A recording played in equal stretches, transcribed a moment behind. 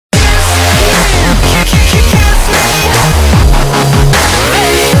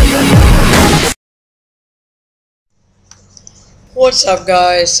What's up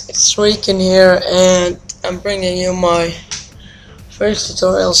guys, it's Rican here and I'm bringing you my first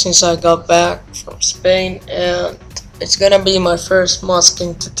tutorial since I got back from Spain, and it's gonna be my first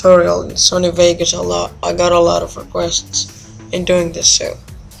masking tutorial in Sony Vegas. I got a lot of requests in doing this, so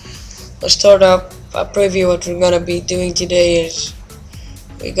let's start up. A preview. What we're gonna be doing today is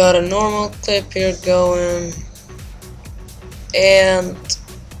we got a normal clip here going, and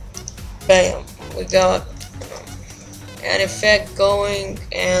bam, we got an effect going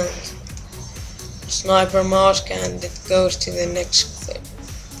and sniper mask, and it goes to the next clip.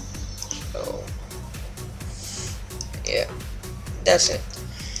 So yeah, that's it.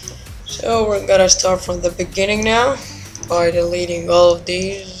 So we're gonna start from the beginning now by deleting all of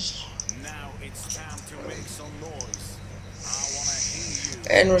these,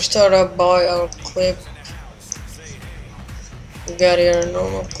 and we'll start up by our clip. We got here a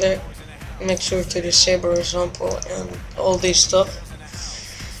normal clip. Make sure to disable example and all this stuff.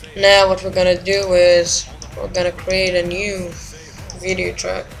 Now what we're gonna do is we're gonna create a new video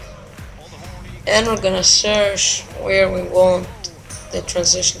track, and we're gonna search where we want the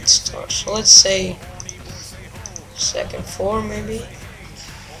transition to start. So let's say second 4 maybe,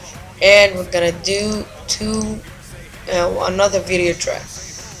 and we're gonna do another video track.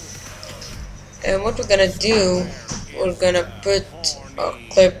 And what we're gonna do, we're gonna put our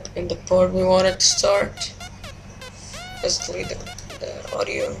clip in the part we want it to start. Let's delete the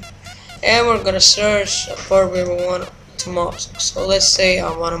audio, and we're gonna search a part where we want to mask. So let's say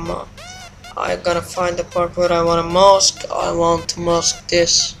I'm gonna find the part where I want to mask. I want to mask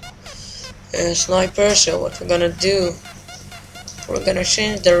this sniper. So what we're gonna do, we're gonna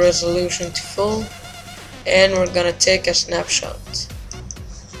change the resolution to full, and we're gonna take a snapshot.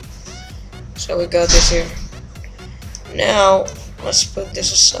 So we got this here. Now let's put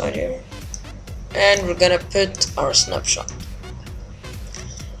this aside here, and we're gonna put our snapshot.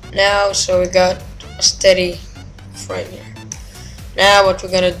 Now, so we got a steady frame here. Now what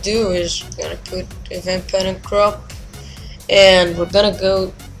we're gonna do is we're gonna put event pattern crop, and we're gonna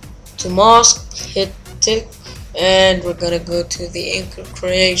go to mask, hit tick, and we're gonna go to the anchor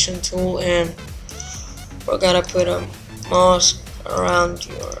creation tool, and we're gonna put a mask around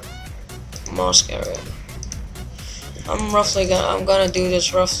your mask area. I'm gonna do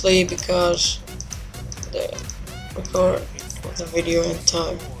this roughly because the record of the video in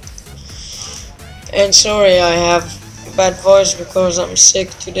time. And sorry, I have a bad voice because I'm sick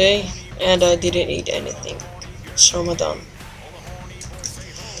today and I didn't eat anything. It's Ramadan.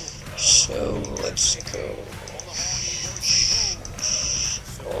 So let's go.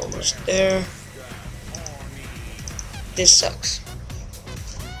 Almost there. This sucks.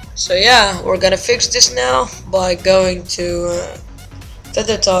 So yeah, we're gonna fix this now by going to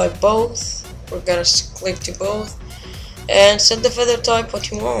feather type both. We're gonna click to both and set the feather type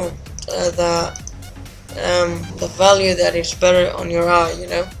what you want, the value that is better on your eye, you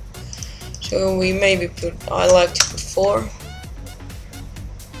know. So we maybe I like to put 4.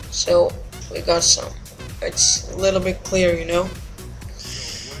 So we got some. It's a little bit clear, you know.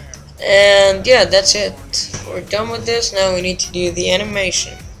 And yeah, that's it. We're done with this. Now we need to do the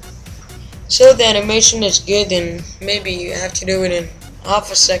animation. So the animation is good, and maybe you have to do it in half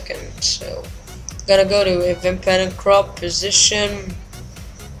a second. So we're gonna go to event pattern crop position,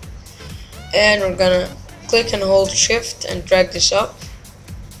 and we're gonna click and hold shift and drag this up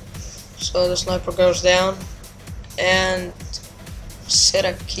so the sniper goes down, and set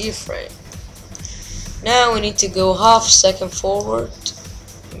a keyframe. Now we need to go half second forward,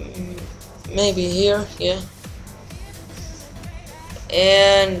 maybe here, yeah.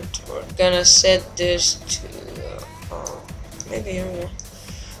 And we're gonna set this to maybe here. Yeah.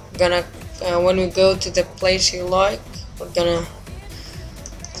 We're gonna when we go to the place you like, we're gonna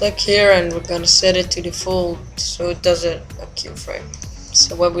click here and we're gonna set it to default so it does a keyframe.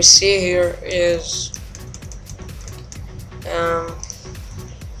 So what we see here is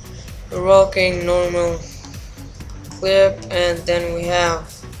we're walking normal clip, and then we have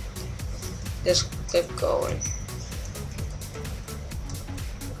this clip going.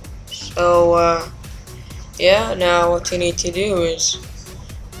 So yeah, now what you need to do is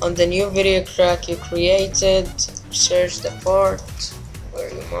on the new video track you created, search the part where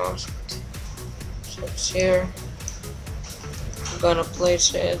you masked. So it's here. I'm gonna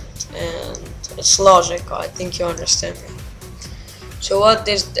place it, and it's logic. I think you understand me. So what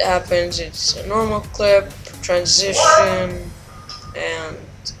this happens, it's a normal clip, transition, and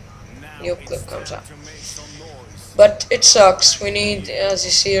new clip comes out. But it sucks. We need, as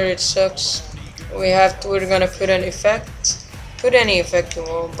you see here, it sucks. We're gonna put an effect. Put any effect you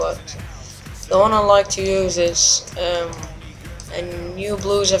want, but the one I like to use is a new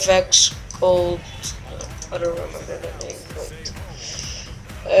blues effects called, I don't remember the name, but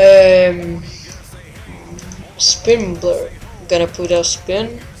spin blur. I'm gonna put a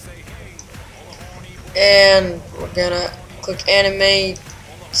spin, and we're gonna click animate,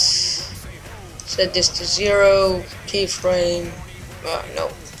 set this to 0, keyframe, no,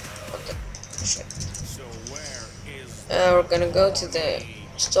 what the shit. We're gonna go to the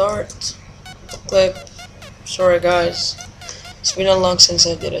start clip. Sorry guys, it's been a long since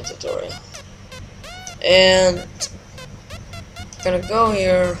I did a tutorial. And gonna go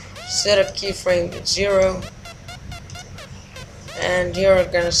here, set a keyframe to 0, and here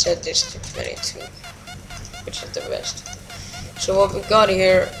we're gonna set this to 22, which is the best. So what we got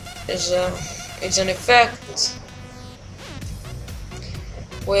here is it's an effect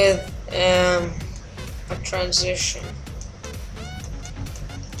with a transition.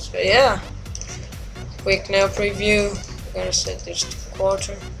 So yeah, quick now preview. I'm gonna set this to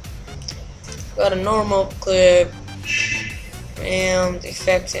quarter. Got a normal clip and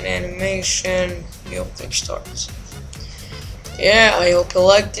effect and animation. New clip starts. Yeah, I hope you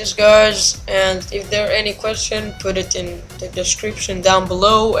like this, guys, and if there are any question, put it in the description down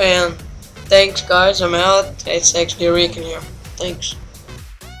below. And thanks guys, I'm out. It's actually Rican here. Thanks.